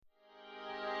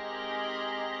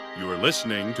You are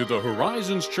listening to the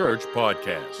Horizons Church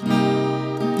podcast.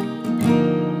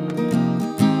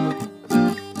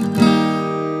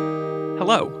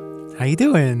 Hello, How you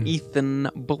doing? Ethan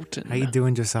Bolton. How you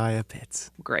doing, Josiah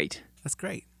Pitts? Great. That's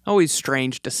great. Always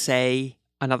strange to say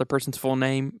another person's full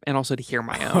name and also to hear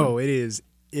my own. Oh, it is.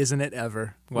 Isn't it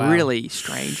ever? Wow. Really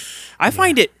strange. I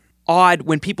find it odd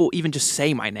when people even just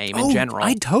say my name in general.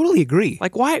 I totally agree.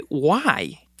 Like, why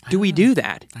do we do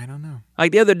that? I don't know.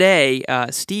 Like the other day,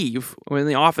 Steve, we were in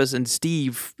the office, and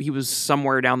Steve, he was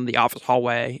somewhere down the office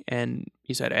hallway, and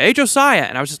he said, "Hey, Josiah,"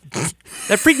 and I was just,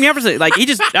 that freaked me out. Like, he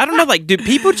just, I don't know, like, do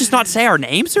people just not say our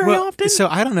names very often? So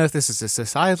I don't know if this is a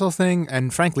societal thing,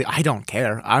 and frankly, I don't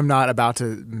care. I'm not about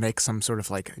to make some sort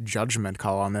of like judgment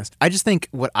call on this. I just think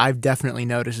what I've definitely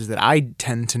noticed is that I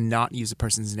tend to not use a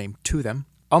person's name to them.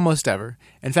 Almost ever.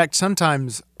 In fact,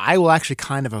 sometimes I will actually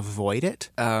kind of avoid it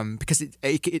because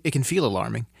it can feel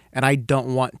alarming, and I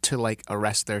don't want to like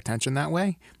arrest their attention that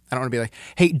way. I don't want to be like,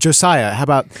 "Hey, Josiah, how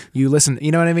about you listen?"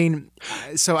 You know what I mean?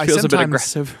 So I Feels sometimes, a bit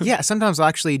aggressive. Yeah, sometimes I'll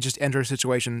actually just enter a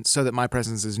situation so that my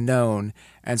presence is known,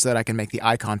 and so that I can make the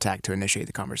eye contact to initiate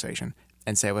the conversation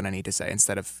and say what I need to say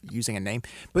instead of using a name.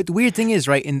 But the weird thing is,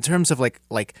 right, in terms of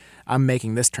like I'm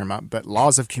making this term up, but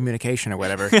laws of communication or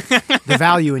whatever, the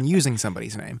value in using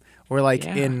somebody's name, or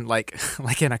in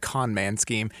in a con man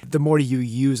scheme, the more you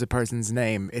use a person's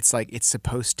name, it's like it's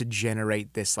supposed to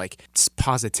generate this like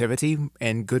positivity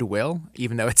and goodwill,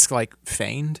 even though it's like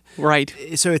feigned. Right.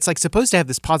 So it's like supposed to have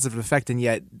this positive effect, and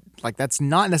yet like that's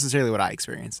not necessarily what I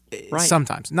experience. Right.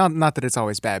 Sometimes, not that it's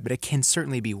always bad, but it can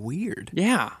certainly be weird.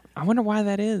 Yeah. I wonder why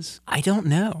that is. I don't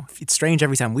know. It's strange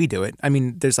every time we do it. I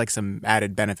mean, there's like some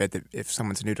added benefit that if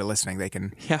someone's new to listening, they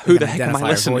can Who they the can heck am I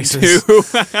identify our listening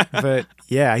voices. to? But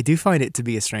yeah, I do find it to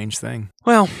be a strange thing.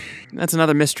 Well, that's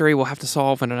another mystery we'll have to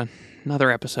solve in another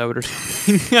episode or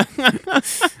something.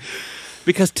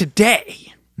 Because today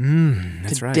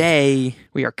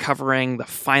we are covering the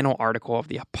final article of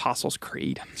the Apostles'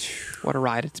 Creed. What a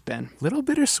ride it's been. Little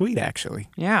bittersweet, actually.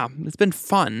 Yeah, it's been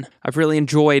fun. I've really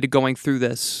enjoyed going through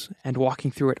this and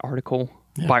walking through it article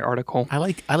by article. I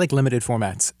like limited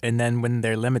formats, and then when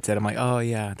they're limited, I'm like, oh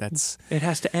yeah, that's It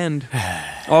has to end.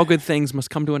 All good things must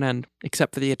come to an end,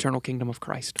 except for the eternal kingdom of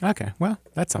Christ, okay. Well,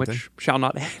 that's something. which shall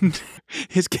not end.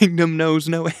 His kingdom knows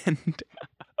no end.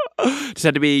 Just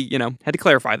had to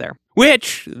clarify there.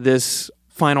 Which this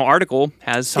final article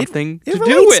has something it to do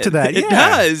relates with. to that, It yeah.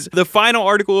 does. The final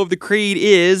article of the Creed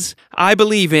is, I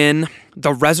believe in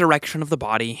the resurrection of the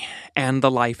body and the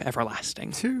life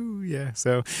everlasting. Yeah.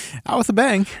 So out with a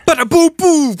bang. But boo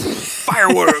boo,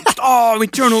 fireworks,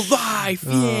 eternal life,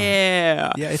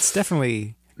 yeah. Yeah, it's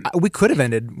definitely. We could have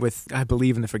ended with "I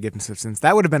believe in the forgiveness of sins."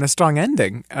 That would have been a strong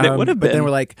ending. It would have But then been.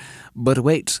 we're like, but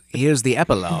wait, here's the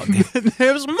epilogue.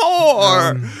 There's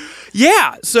more.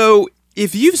 Yeah, so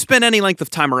if you've spent any length of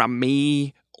time around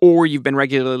me, or you've been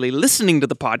regularly listening to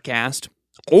the podcast,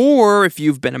 or if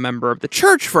you've been a member of the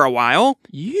church for a while,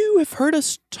 you have heard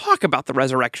us talk about the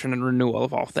resurrection and renewal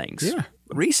of all things. Yeah.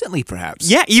 Recently, perhaps.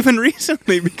 Yeah, even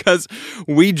recently, because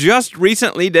we just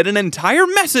recently did an entire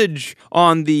message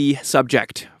on the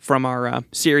subject from our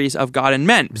series of God and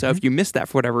Men. So if you missed that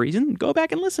for whatever reason, go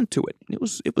back and listen to it.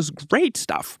 It was great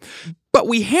stuff. But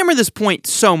we hammer this point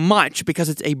so much because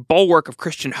it's a bulwark of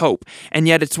Christian hope, and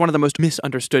yet it's one of the most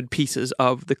misunderstood pieces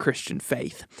of the Christian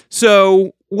faith.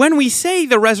 So when we say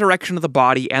the resurrection of the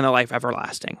body and the life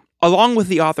everlasting, along with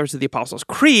the authors of the Apostles'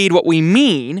 Creed, what we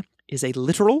mean is a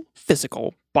literal,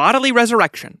 physical, bodily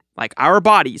resurrection, like our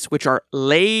bodies, which are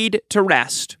laid to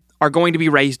rest, are going to be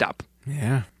raised up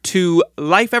Yeah. to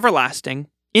life everlasting,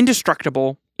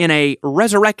 indestructible, in a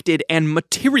resurrected and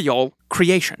material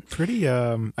creation. Pretty.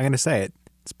 I'm gonna say it.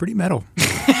 It's pretty metal.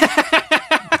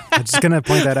 I'm just gonna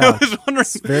point that out. I was wondering,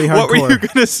 It's very what were you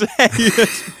hardcore. going to say?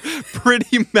 It's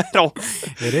pretty metal.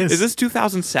 It is. Is this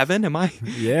 2007? Am I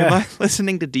Yeah.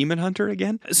 listening to Demon Hunter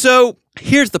again? So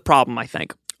here's the problem, I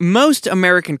think. Most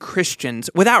American Christians,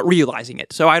 without realizing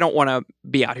it, so I don't want to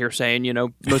be out here saying,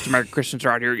 most American Christians are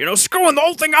out here, screwing the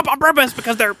whole thing up on purpose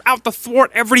because they're out to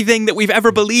thwart everything that we've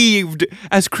ever believed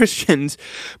as Christians.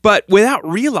 But without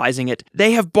realizing it,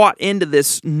 they have bought into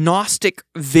this Gnostic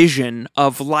vision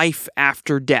of life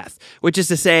after death, which is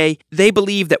to say, they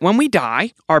believe that when we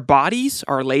die, our bodies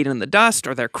are laid in the dust,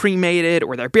 or they're cremated,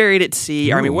 or they're buried at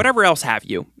sea, or whatever else have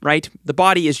you, right? The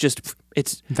body is just,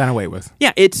 it's... Done away with.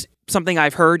 Yeah, it's something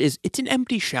I've heard is it's an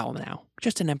empty shell now.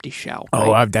 Just an empty shell.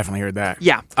 Oh, right? I've definitely heard that.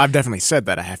 Yeah. I've definitely said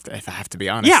that. If I have to be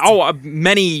honest. Yeah. Oh,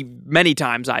 many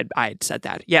times I had said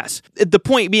that. Yes. The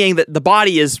point being that the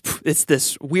body it's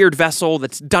this weird vessel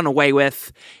that's done away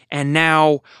with, and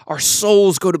now our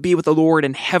souls go to be with the Lord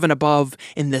in heaven above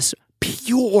in this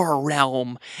pure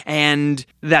realm. And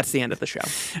that's the end of the show.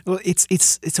 Well,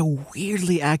 it's a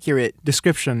weirdly accurate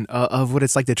description of what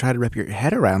it's like to try to wrap your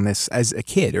head around this as a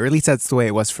kid, or at least that's the way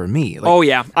it was for me. Like, oh,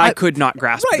 yeah. I could not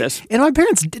grasp right. this. And my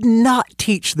parents did not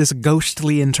teach this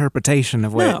ghostly interpretation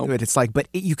of what it's like, but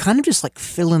you kind of just like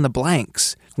fill in the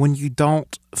blanks when you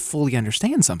don't fully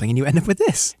understand something and you end up with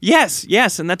this. Yes,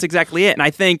 and that's exactly it. And I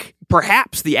think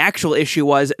perhaps the actual issue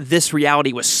was this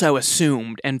reality was so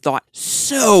assumed and thought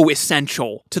so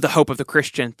essential to the hope of the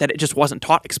Christian that it just wasn't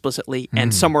taught explicitly.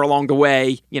 And somewhere along the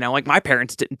way, like my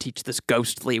parents didn't teach this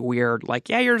ghostly, weird, like,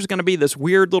 yeah, you're just going to be this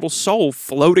weird little soul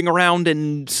floating around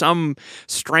in some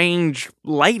strange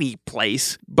lighty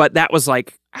place. But that was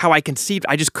like how I conceived.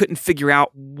 I just couldn't figure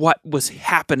out what was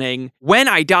happening when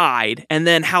I died and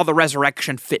then how the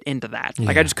resurrection fit into that.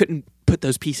 Like, I just couldn't put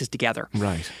those pieces together.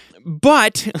 Right.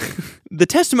 But the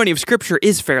testimony of Scripture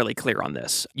is fairly clear on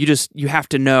this. You have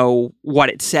to know what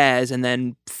it says and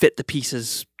then fit the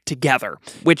pieces together,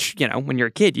 which, when you're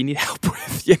a kid, you need help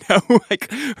with,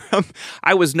 like,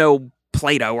 I was no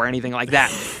Plato or anything like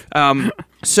that.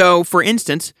 So, for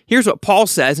instance, here's what Paul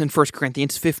says in 1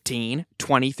 Corinthians 15,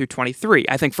 20 through 23.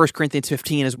 I think 1 Corinthians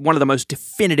 15 is one of the most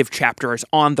definitive chapters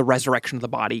on the resurrection of the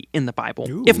body in the Bible,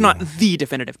 if not the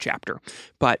definitive chapter.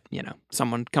 But,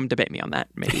 someone come debate me on that.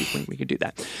 Maybe we could do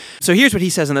that. So here's what he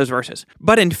says in those verses.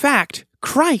 But in fact,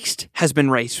 Christ has been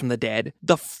raised from the dead,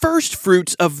 the first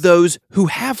fruits of those who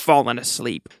have fallen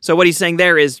asleep. So what he's saying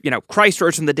there is, Christ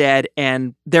rose from the dead,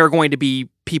 and there are going to be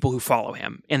people who follow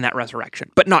him in that resurrection,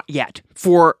 but not yet.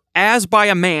 For as by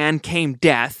a man came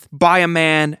death, by a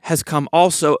man has come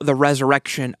also the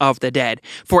resurrection of the dead.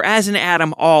 For as in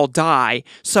Adam all die,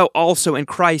 so also in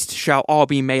Christ shall all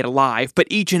be made alive, but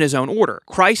each in his own order.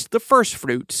 Christ the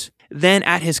firstfruits, then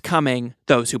at his coming,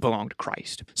 those who belong to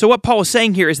Christ. So what Paul is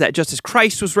saying here is that just as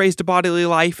Christ was raised to bodily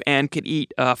life and could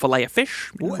eat a fillet of fish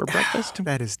for breakfast.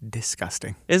 That is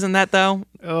disgusting. Isn't that, though?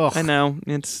 Ugh. I know.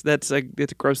 It's a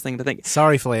gross thing to think.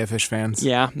 Sorry, fillet of fish fans.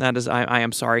 Yeah, that is. I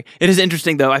am sorry. It is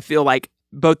interesting, though. I feel like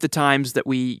both the times that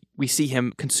we see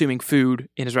him consuming food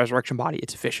in his resurrection body,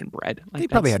 it's fish and bread. Like, he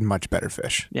probably had much better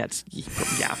fish. Yeah,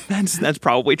 that's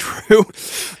probably true.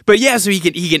 But yeah, so he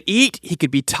can eat, he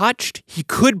could be touched, he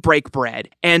could break bread.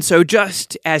 And so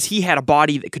just as he had a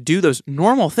body that could do those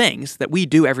normal things that we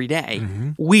do every day,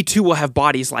 we too will have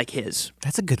bodies like his.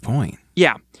 That's a good point.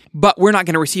 Yeah, but we're not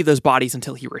going to receive those bodies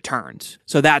until he returns.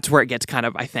 So that's where it gets kind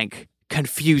of, I think,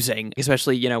 confusing,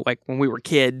 especially, like when we were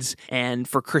kids and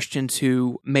for Christians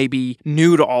who may be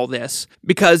new to all this,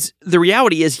 because the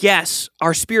reality is, yes,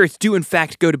 our spirits do in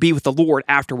fact go to be with the Lord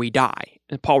after we die.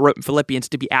 And Paul wrote in Philippians,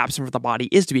 to be absent from the body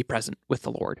is to be present with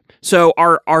the Lord. So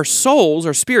our souls,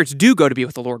 our spirits do go to be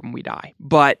with the Lord when we die,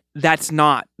 but that's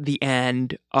not the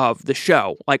end of the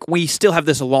show. Like, we still have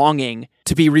this longing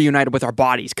to be reunited with our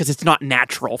bodies because it's not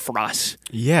natural for us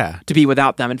to be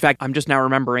without them. In fact, I'm just now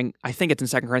remembering, I think it's in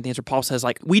 2 Corinthians where Paul says,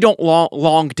 like, we don't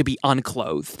long to be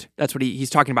unclothed. That's what he's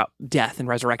talking about, death and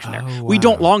resurrection there. Wow. We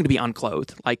don't long to be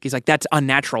unclothed. Like, he's like, that's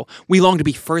unnatural. We long to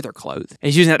be further clothed. And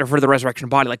he's using that to refer to the resurrection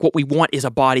body. Like, what we want is a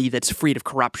body that's freed of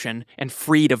corruption and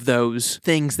freed of those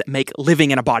things that make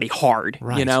living in a body hard,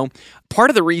 right. Part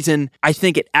of the reason I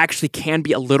think it actually can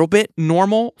be a little bit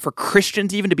normal for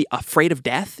Christians even to be afraid of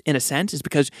death, in a sense, is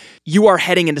because you are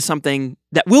heading into something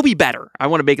that will be better. I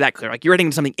want to make that clear. Like, you're heading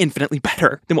into something infinitely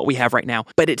better than what we have right now,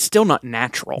 but it's still not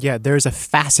natural. Yeah, there's a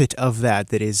facet of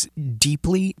that is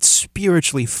deeply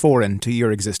spiritually foreign to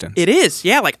your existence. It is,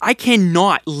 yeah. Like, I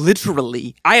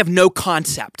have no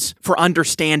concepts for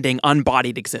understanding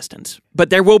unbodied existence. But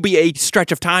there will be a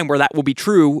stretch of time where that will be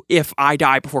true if I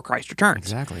die before Christ returns.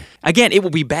 Exactly. Again, it will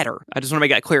be better. I just want to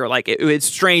make that clear. Like, it's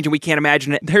strange and we can't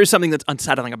imagine it. There's something that's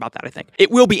unsettling about that, I think. It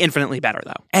will be infinitely better,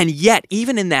 though. And yet,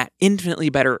 even in that infinitely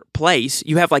better place,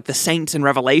 you have like the saints in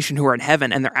Revelation who are in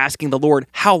heaven and they're asking the Lord,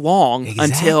 how long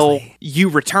until you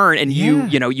return and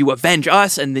you avenge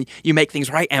us and you make things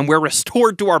right and we're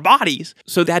restored to our bodies?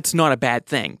 So that's not a bad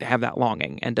thing to have that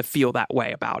longing and to feel that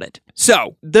way about it.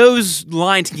 So those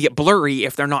lines can get blurry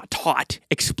if they're not taught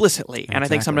explicitly. And I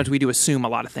think sometimes we do assume a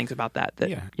lot of things about that,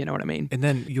 you know what I mean? And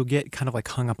then you'll get kind of like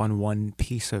hung up on one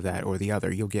piece of that or the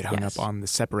other. You'll get hung up on the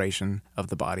separation of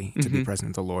the body to be present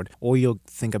with the Lord. Or you'll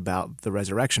think about the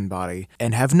resurrection body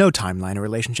and have no timeline or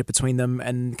relationship between them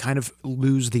and kind of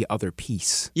lose the other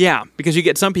piece. Yeah, because you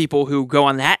get some people who go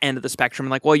on that end of the spectrum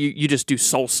and like, well, you just do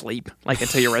soul sleep like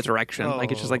until your resurrection.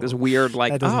 Like, it's just like this weird,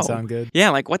 like, that doesn't sound good. Yeah,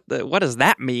 like what does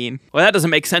that mean? Well, that doesn't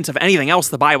make sense of anything else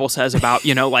the Bible says about,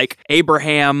 like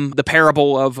Abraham, the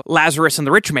parable of Lazarus and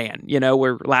the rich man,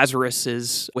 where Lazarus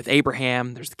is with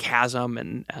Abraham, there's the chasm,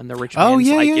 and the rich man's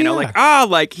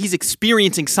like he's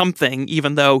experiencing something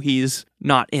even though he's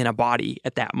not in a body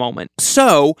at that moment.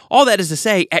 So, all that is to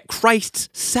say, at Christ's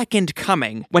second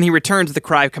coming, when he returns the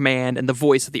cry of command and the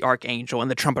voice of the archangel and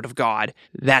the trumpet of God,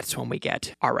 that's when we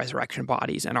get our resurrection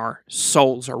bodies and our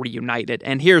souls are reunited.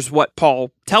 And here's what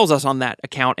Paul tells us on that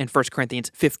account in 1 Corinthians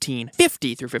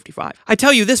 15:50 through 55. I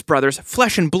tell you this, brothers,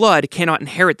 flesh and blood cannot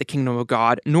inherit the kingdom of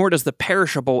God, nor does the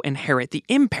perishable inherit the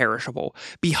imperishable.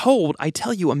 Behold, I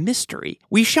tell you a mystery.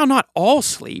 We shall not all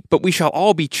sleep, but we shall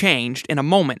all be changed in a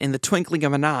moment, in the twinkling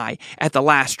of an eye, at the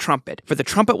last trumpet. For the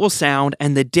trumpet will sound,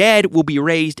 and the dead will be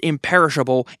raised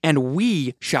imperishable, and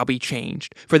we shall be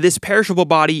changed. For this perishable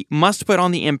body must put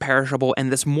on the imperishable, and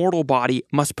this mortal body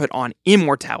must put on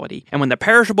immortality. And when the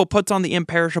perishable puts on the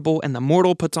imperishable, and the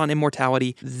mortal puts on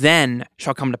immortality, then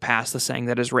shall come to pass the saying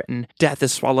that is written, Death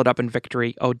is swallowed up in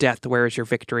victory. O death, where is your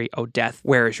victory? O death,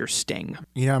 where is your sting?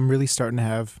 I'm really starting to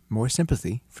have more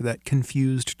sympathy for that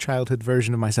confused childhood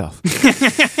version of myself.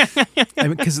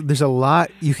 Because there's a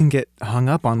lot you can get hung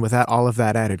up on without all of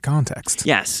that added context.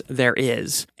 Yes, there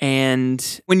is.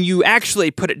 And when you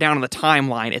actually put it down on the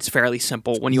timeline, it's fairly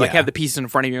simple. When you have the pieces in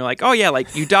front of you, you're like, oh yeah,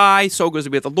 like you die, soul goes to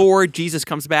be with the Lord, Jesus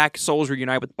comes back, souls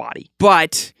reunite with the body.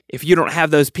 But if you don't have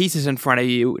those pieces in front of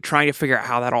you, trying to figure out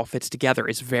how that all fits together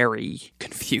is very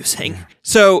confusing.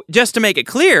 So just to make it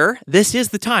clear, this is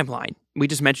the timeline. We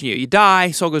just mentioned you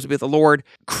die, soul goes to be with the Lord.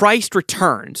 Christ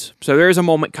returns. So there is a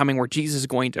moment coming where Jesus is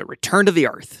going to return to the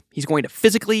earth. He's going to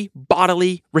physically,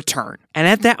 bodily return. And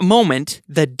at that moment,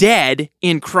 the dead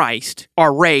in Christ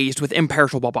are raised with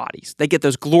imperishable bodies. They get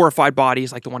those glorified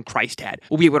bodies like the one Christ had.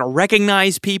 We'll be able to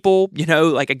recognize people,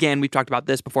 like again, we've talked about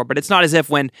this before, but it's not as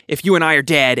if you and I are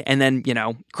dead and then,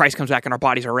 Christ comes back and our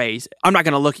bodies are raised. I'm not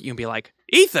going to look at you and be like,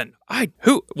 Ethan,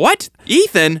 what?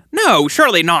 Ethan? No,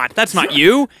 surely not. That's not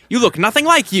you. You look nothing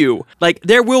like you. Like,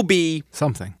 there will be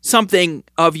something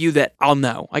of you that I'll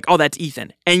know. Like, oh, that's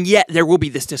Ethan. And yet, there will be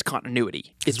this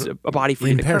discontinuity. It's a body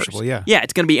free to curse. Yeah. Yeah,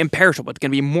 it's going to be imperishable. It's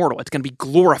going to be immortal. It's going to be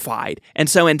glorified. And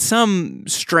so, in some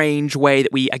strange way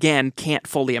that we, again, can't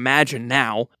fully imagine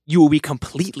now, you will be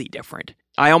completely different.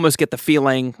 I almost get the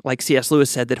feeling, like C.S. Lewis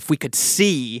said, that if we could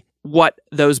see what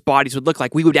those bodies would look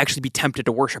like, we would actually be tempted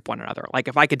to worship one another. Like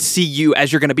if I could see you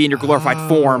as you're going to be in your glorified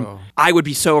form, I would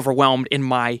be so overwhelmed in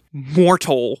my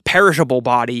mortal, perishable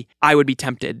body, I would be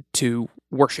tempted to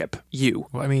worship you.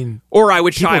 Well, I mean... Or I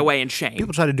would shy away in shame.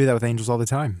 People try to do that with angels all the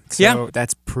time. So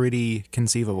that's pretty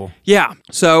conceivable. Yeah.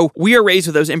 So we are raised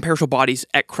with those imperishable bodies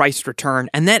at Christ's return.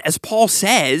 And then as Paul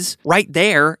says right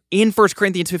there in 1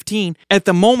 Corinthians 15, at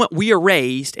the moment we are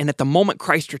raised and at the moment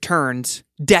Christ returns,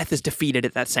 death is defeated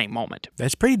at that same moment.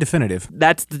 That's pretty definitive.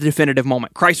 That's the definitive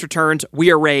moment. Christ returns,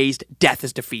 we are raised, death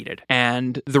is defeated.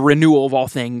 And the renewal of all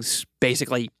things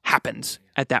basically happens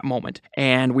at that moment.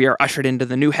 And we are ushered into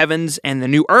the new heavens and the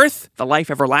new earth, the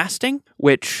life everlasting,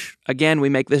 which, again, we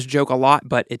make this joke a lot,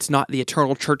 but it's not the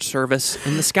eternal church service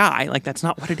in the sky. Like, that's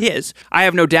not what it is. I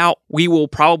have no doubt we will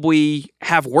probably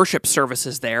have worship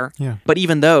services there. Yeah. But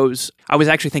even those, I was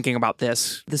actually thinking about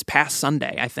this past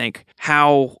Sunday, I think,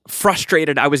 how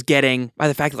frustrated I was getting by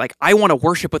the fact that, like, I want to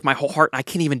worship with my whole heart and I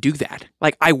can't even do that.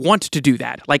 Like, I want to do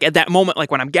that. Like, at that moment, like,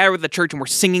 when I'm gathered with the church and we're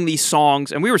singing these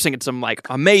songs, and we were singing some, like,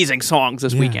 amazing songs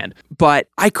this weekend, but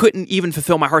I couldn't even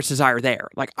fulfill my heart's desire there.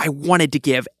 Like, I wanted to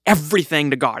give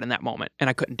everything to God in that moment, and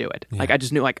I couldn't do it. Like, I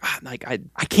just knew, I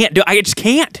can't do it. I just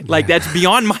can't. Like, that's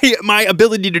beyond my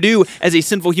ability to do as a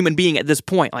sinful human being at this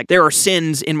point. Like, there are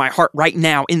sins in my heart right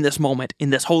now, in this moment, in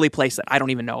this holy place that I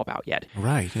don't even know about yet.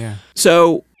 Right, yeah.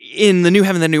 So in the new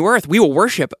heaven and the new earth, we will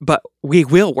worship, but we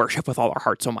will worship with all our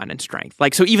heart, soul, mind, and strength.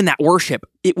 Like, so even that worship,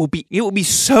 it will be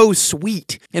so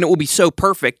sweet and it will be so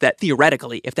perfect that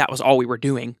theoretically, if that was all we were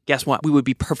doing, guess what? We would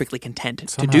be perfectly content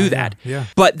to do that. Yeah.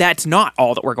 But that's not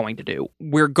all that we're going to do.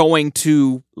 We're going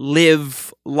to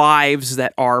live lives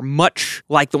that are much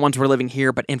like the ones we're living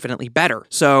here, but infinitely better.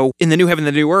 So in the new heaven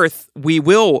and the new earth, we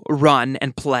will run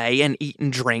and play and eat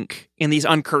and drink in these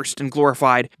uncursed and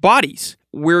glorified bodies.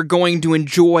 We're going to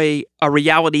enjoy a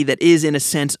reality that is, in a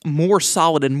sense, more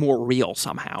solid and more real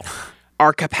somehow.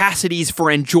 Our capacities for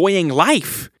enjoying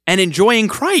life and enjoying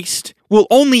Christ will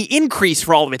only increase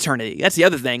for all of eternity. That's the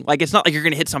other thing. Like, it's not like you're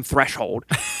going to hit some threshold.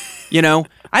 You know?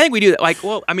 I think we do that. Like,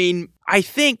 well, I mean, I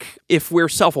think if we're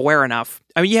self-aware enough,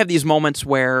 I mean, you have these moments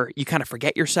where you kind of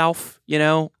forget yourself, you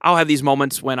know? I'll have these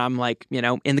moments when I'm like, you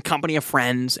know, in the company of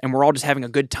friends and we're all just having a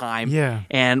good time. Yeah.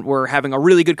 And we're having a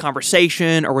really good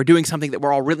conversation or we're doing something that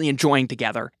we're all really enjoying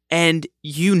together. And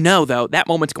you know, though, that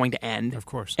moment's going to end. Of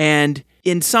course. And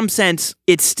in some sense,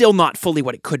 it's still not fully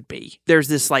what it could be. There's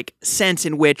this like sense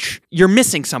in which you're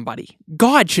missing somebody.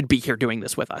 God should be here doing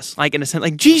this with us. Like in a sense,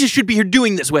 like Jesus should be here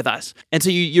doing this with us. And so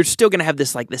you're still going to have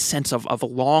this like this sense of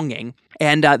longing.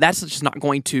 And that's just not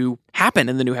going to happen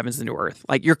in the new heavens and new earth.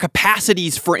 Like your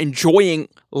capacities for enjoying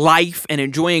life and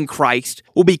enjoying Christ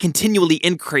will be continually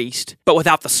increased, but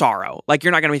without the sorrow. Like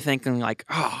you're not going to be thinking like,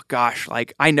 oh gosh,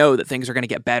 like I know that things are going to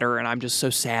get better and I'm just so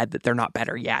sad that they're not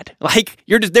better yet. Like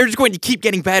they're just going to keep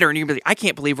getting better and you're going to be like, I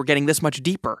can't believe we're getting this much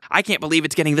deeper. I can't believe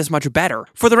it's getting this much better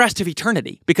for the rest of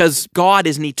eternity, because God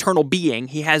is an eternal being.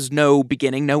 He has no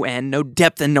beginning, no end, no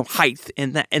depth and no height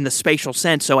in the spatial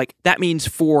sense. So like that means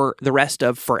for the rest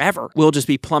of forever, we'll just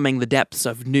be plumbing the depths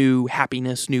of new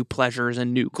happiness, new pleasures,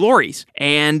 and new glories.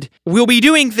 And we'll be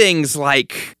doing things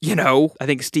like, I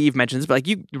think Steve mentions, but like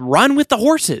you run with the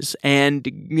horses and,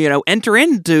 enter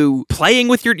into playing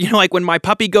with your, like when my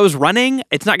puppy goes running,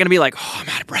 it's not going to be like, oh, I'm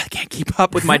out of breath, can't keep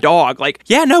up with my dog. Like,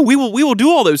 yeah, no, we will do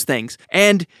all those things.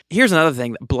 And here's another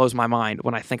thing that blows my mind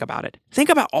when I think about it. Think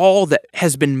about all that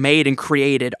has been made and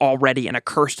created already in a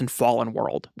cursed and fallen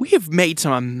world. We have made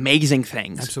some amazing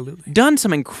things. Absolutely. Done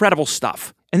some incredible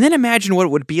stuff. And then imagine what it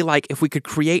would be like if we could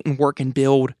create and work and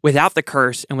build without the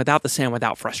curse and without the sin,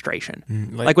 without frustration.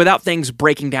 Like without things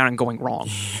breaking down and going wrong.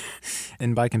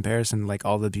 And by comparison, like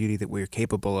all the beauty that we're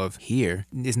capable of here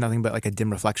is nothing but like a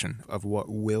dim reflection of what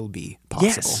will be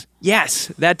possible.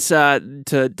 Yes. That's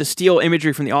to steal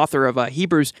imagery from the author of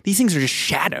Hebrews, these things are just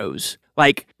shadows.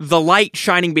 Like the light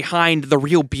shining behind the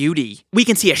real beauty, we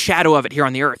can see a shadow of it here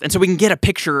on the earth. And so we can get a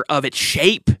picture of its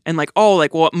shape and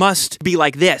it must be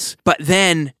like this. But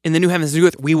then in the new heavens and new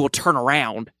earth, we will turn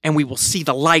around and we will see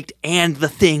the light and the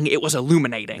thing it was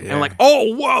illuminating. Yeah. And like,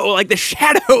 oh, whoa, like the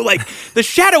shadow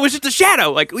was just a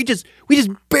shadow. Like we just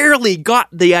barely got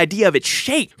the idea of its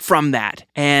shape from that.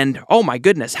 And oh my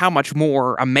goodness, how much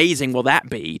more amazing will that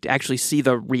be to actually see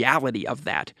the reality of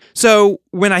that? So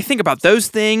when I think about those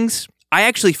things, I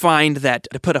actually find that,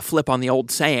 to put a flip on the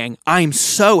old saying, I'm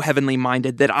so heavenly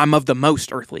minded that I'm of the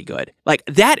most earthly good. Like,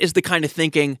 that is the kind of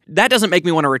thinking, that doesn't make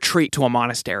me want to retreat to a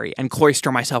monastery and cloister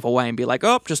myself away and be like,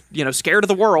 oh, just, scared of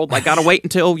the world. Like, gotta wait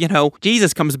until,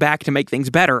 Jesus comes back to make things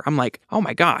better. I'm like, oh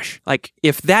my gosh. Like,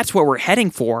 if that's what we're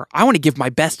heading for, I want to give my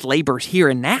best labors here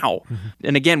and now. Mm-hmm.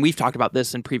 And again, we've talked about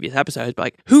this in previous episodes, but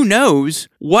like, who knows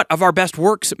what of our best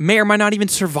works may or might not even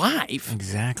survive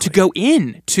to go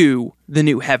into the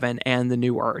new heaven and the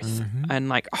new earth. Mm-hmm. And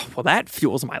like, oh, well, that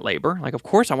fuels my labor. Like, of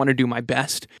course I want to do my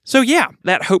best. So yeah,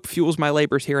 that hope fuels my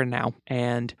labors here and now.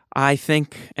 And I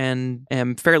think and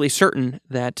am fairly certain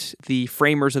that the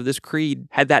framers of this creed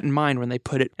had that in mind when they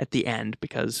put it at the end,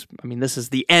 because, this is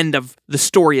the end of the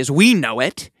story as we know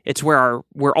it. It's where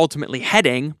we're ultimately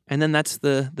heading. And then that's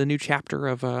the new chapter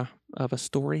of a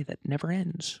story that never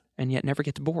ends and yet never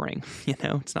gets boring.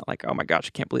 It's not like, oh my gosh, I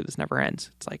can't believe this never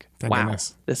ends. It's like, wow,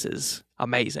 this is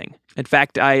amazing. In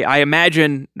fact, I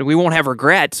imagine we won't have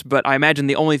regrets, but I imagine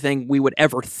the only thing we would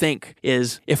ever think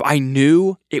is, if I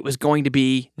knew it was going to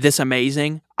be this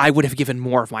amazing, I would have given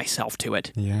more of myself to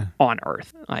it on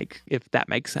earth. Like, if that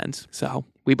makes sense. So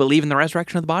we believe in the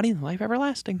resurrection of the body and life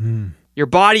everlasting. Your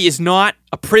body is not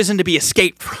a prison to be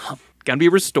escaped from. Gonna be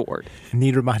restored.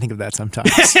 Need reminding of that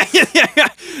sometimes.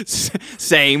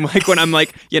 Same. Like when I'm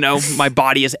like, my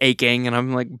body is aching and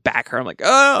I'm like back here. I'm like,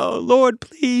 oh, Lord,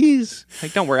 please.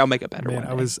 Like, don't worry, I'll make it better. Man,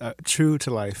 I was true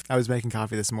to life. I was making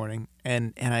coffee this morning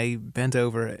and I bent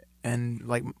over and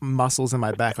like muscles in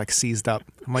my back like seized up.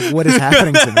 I'm like, what is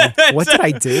happening to me? What did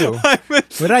I do?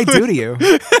 What did I do to you?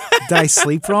 Did I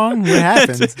sleep wrong? What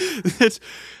happened?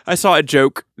 I saw a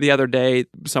joke the other day.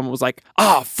 Someone was like,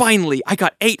 finally, I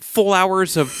got 8 full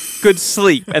hours of good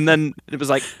sleep. And then it was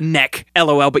like, neck,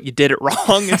 LOL, but you did it wrong.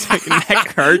 It's like,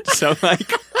 neck hurts. So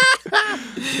like,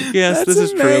 yes, That's this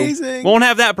is amazing. True. Won't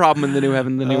have that problem in the new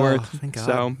heaven, the new earth. Thank God.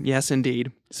 So yes,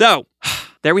 indeed. So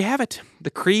there we have it.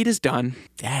 The creed is done.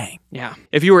 Dang. Yeah.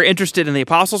 If you were interested in the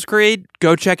Apostles' Creed,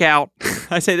 go check out.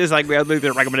 I say this like we have the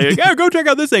recommendation. Go check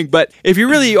out this thing. But if you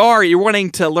really you're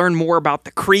wanting to learn more about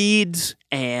the creeds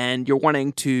and you're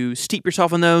wanting to steep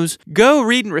yourself in those, go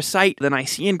read and recite the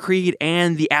Nicene Creed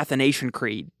and the Athanasian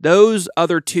Creed. Those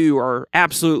other two are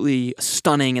absolutely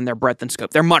stunning in their breadth and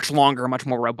scope. They're much longer, much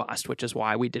more robust, which is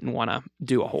why we didn't want to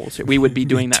do a whole series. We would be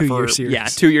doing that for 2-year series.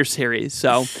 2-year series.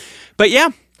 So, but yeah.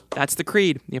 That's the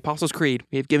creed, the Apostles' Creed.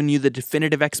 We have given you the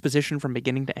definitive exposition from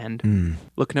beginning to end.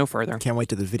 Look no further. Can't wait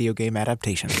to the video game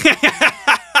adaptation.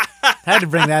 Had to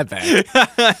bring that back.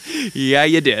 Yeah,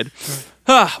 you did.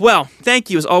 Well, thank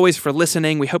you as always for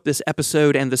listening. We hope this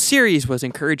episode and the series was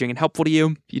encouraging and helpful to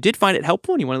you. If you did find it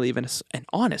helpful and you want to leave us an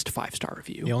honest 5-star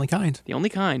review, The only kind.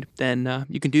 then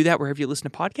you can do that wherever you listen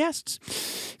to podcasts.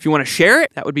 If you want to share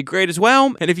it, that would be great as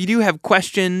well. And if you do have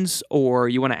questions or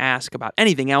you want to ask about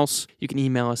anything else, you can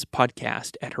email us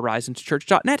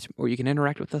podcast@horizonschurch.net, or you can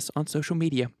interact with us on social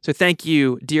media. So thank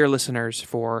you, dear listeners,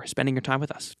 for spending your time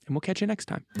with us, and we'll catch you next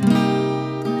time.